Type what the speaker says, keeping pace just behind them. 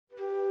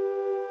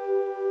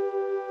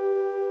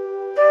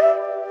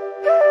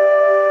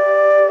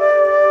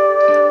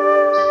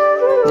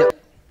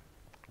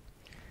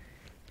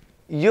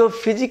your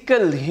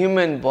physical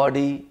human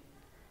body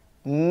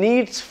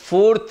needs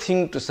 4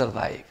 things to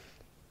survive.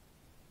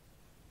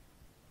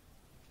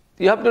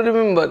 You have to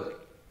remember,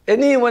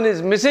 anyone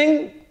is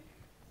missing,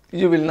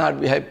 you will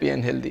not be happy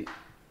and healthy.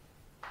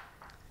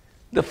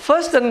 The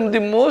first and the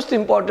most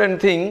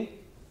important thing,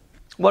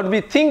 what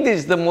we think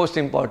is the most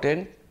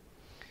important,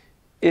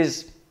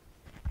 is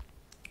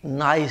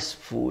nice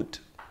food.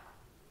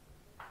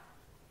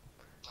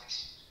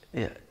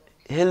 Yeah,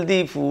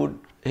 healthy food,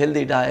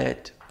 healthy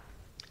diet.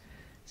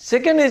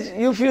 Second is,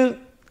 if you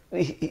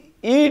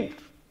eat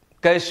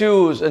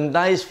cashews and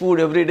nice food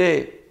every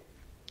day,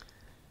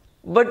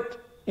 but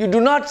you do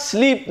not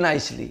sleep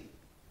nicely,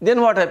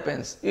 then what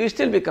happens? You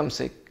still become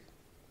sick.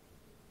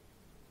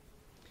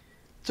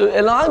 So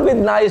along with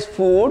nice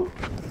food,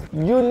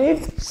 you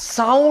need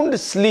sound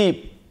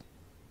sleep.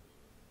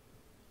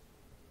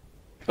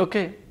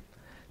 Okay.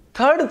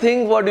 Third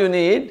thing what you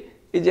need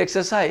is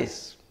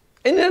exercise.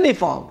 In any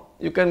form.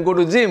 You can go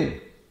to gym.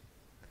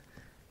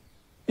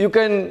 You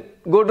can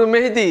go to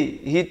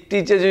Mehdi. He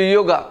teaches you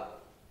yoga.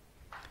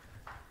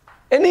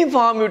 Any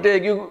form you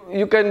take,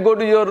 you can go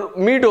to your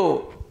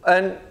meadow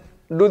and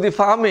do the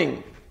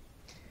farming.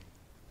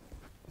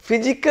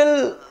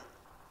 Physical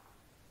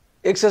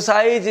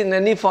exercise in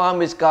any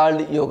form is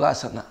called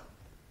yogasana.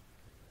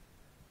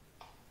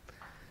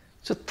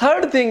 So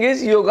third thing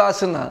is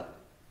yogasana.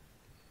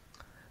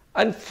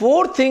 And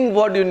fourth thing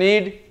what you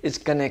need is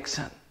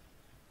connection.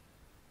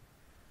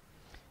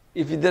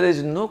 If there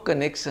is no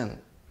connection,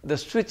 the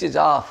switch is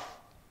off.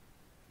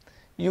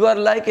 You are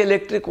like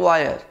electric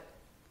wire.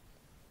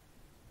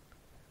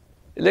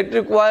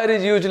 Electric wire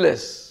is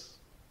useless.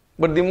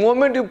 But the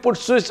moment you put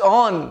switch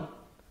on,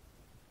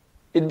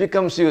 it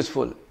becomes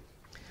useful.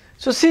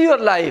 So see your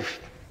life,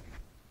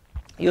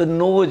 your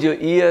nose, your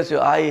ears,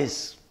 your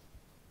eyes,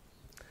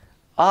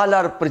 all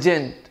are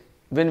present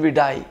when we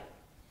die.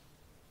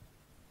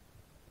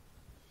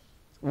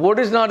 What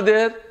is not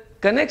there?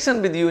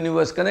 Connection with the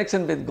universe,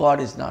 connection with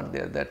God is not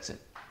there, that's it.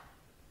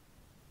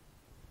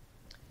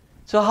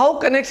 So how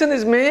connection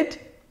is made?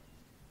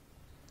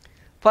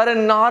 For a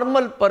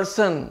normal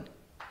person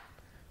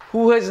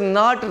who has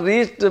not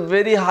reached a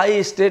very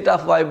high state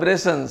of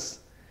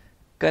vibrations,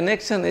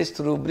 connection is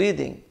through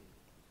breathing.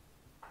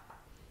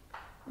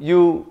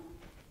 You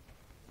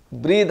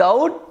breathe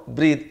out,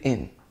 breathe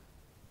in.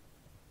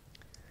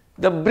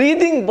 The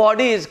breathing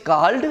body is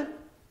called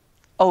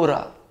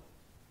aura.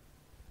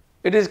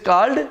 It is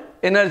called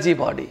energy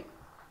body.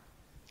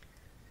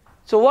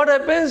 So what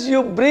happens?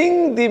 You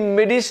bring the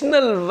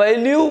medicinal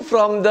value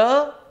from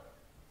the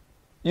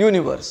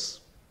universe.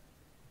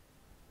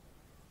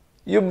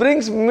 You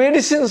bring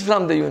medicines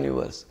from the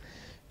universe.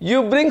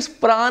 You bring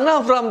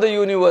prana from the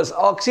universe,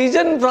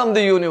 oxygen from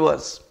the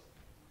universe.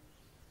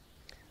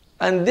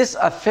 And this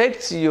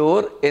affects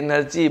your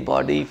energy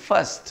body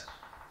first.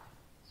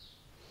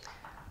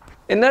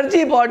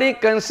 Energy body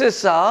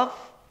consists of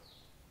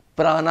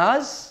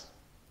pranas,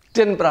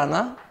 10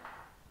 prana,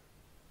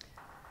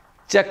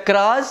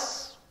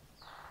 chakras,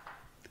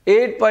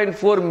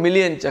 8.4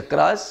 million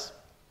chakras,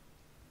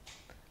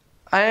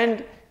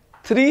 and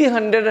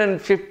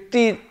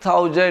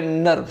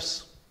 350,000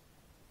 nerves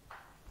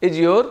is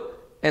your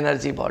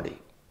energy body.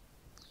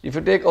 If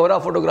you take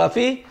aura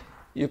photography,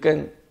 you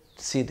can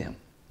see them.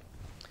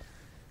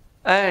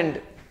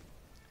 And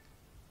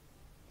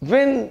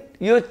when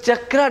your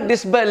chakra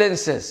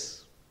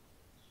disbalances,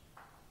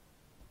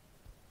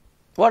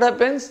 what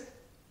happens?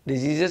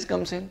 Diseases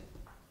comes in.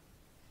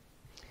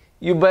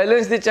 You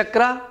balance the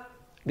chakra,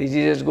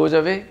 diseases goes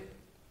away.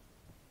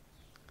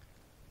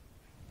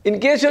 In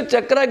case your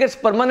chakra gets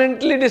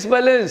permanently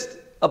disbalanced,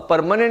 a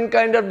permanent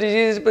kind of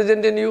disease is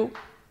present in you.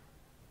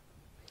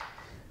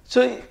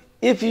 So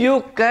if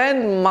you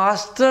can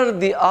master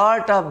the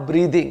art of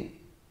breathing,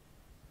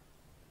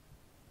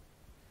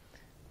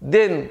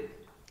 then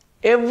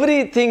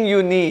everything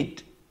you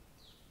need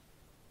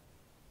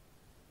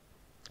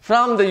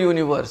from the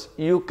universe,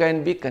 you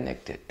can be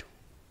connected to.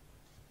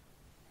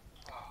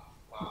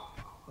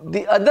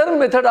 The other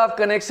method of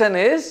connection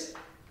is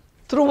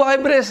through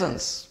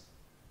vibrations.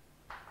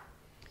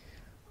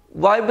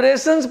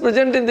 Vibrations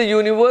present in the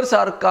universe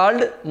are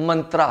called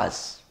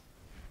mantras.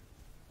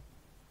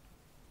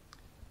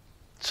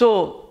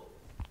 So,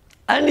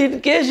 and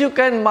in case you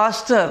can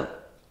master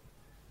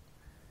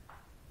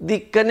the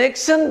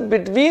connection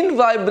between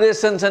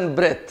vibrations and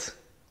breath,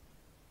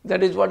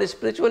 that is what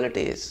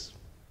spirituality is.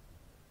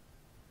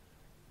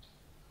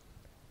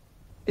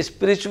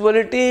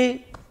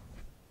 Spirituality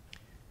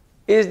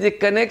is the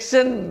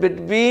connection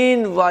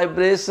between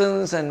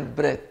vibrations and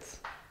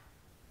breath,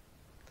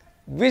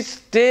 which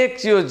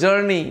takes your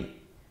journey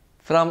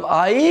from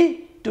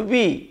I to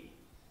we.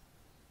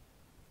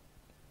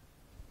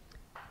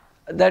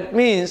 That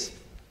means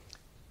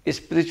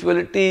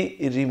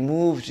spirituality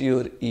removes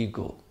your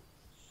ego,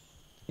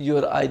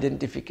 your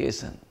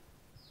identification,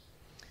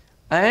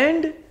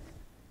 and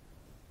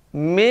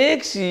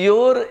makes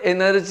your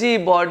energy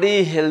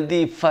body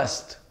healthy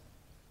first.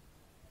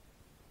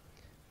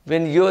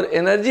 When your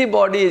energy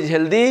body is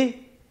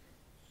healthy,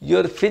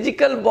 Your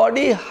physical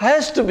body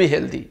has to be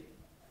healthy.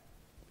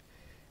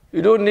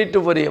 You don't need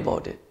to worry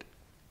about it.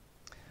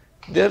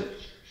 There,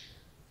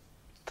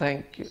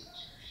 thank you.